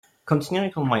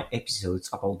continuing on my episodes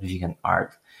about vegan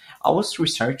art, I was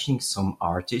researching some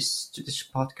artists to this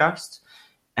podcast,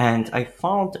 and I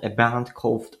found a band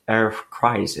called Earth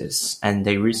Crisis and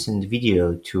their recent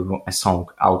video to a song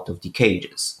Out of the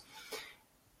Cages.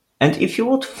 And if you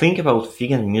would think about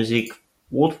vegan music,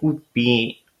 what would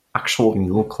be actually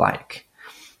look like?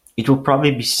 It would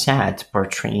probably be sad,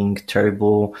 portraying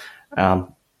terrible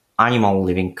um, animal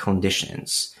living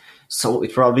conditions. So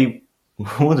it probably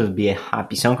wouldn't be a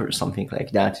happy song or something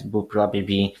like that. It would probably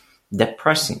be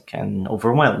depressing and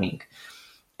overwhelming.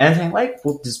 And I like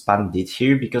what this band did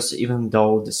here because even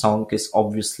though the song is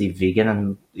obviously vegan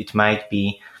and it might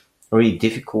be really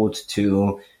difficult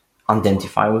to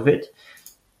identify with it,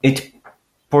 it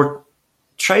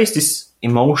portrays these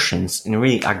emotions in a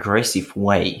really aggressive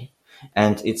way.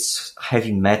 And it's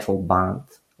heavy metal band,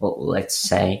 well, let's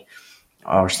say,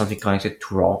 or something connected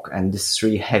to rock, and this is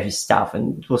really heavy stuff.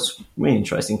 And it was really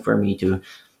interesting for me to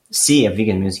see a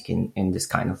vegan music in this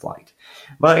kind of light.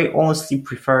 But I honestly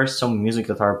prefer some music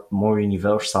that are more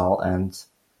universal and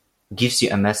gives you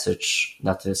a message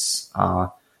that is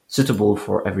suitable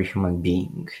for every human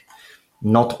being.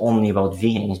 Not only about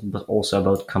vegans, but also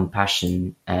about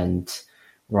compassion and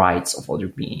rights of other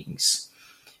beings.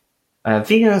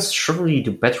 Vegans surely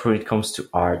do better when it comes to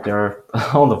art. There are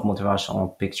a lot of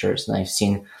motivational pictures, and I've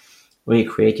seen really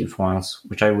creative ones,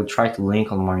 which I will try to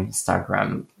link on my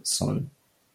Instagram soon.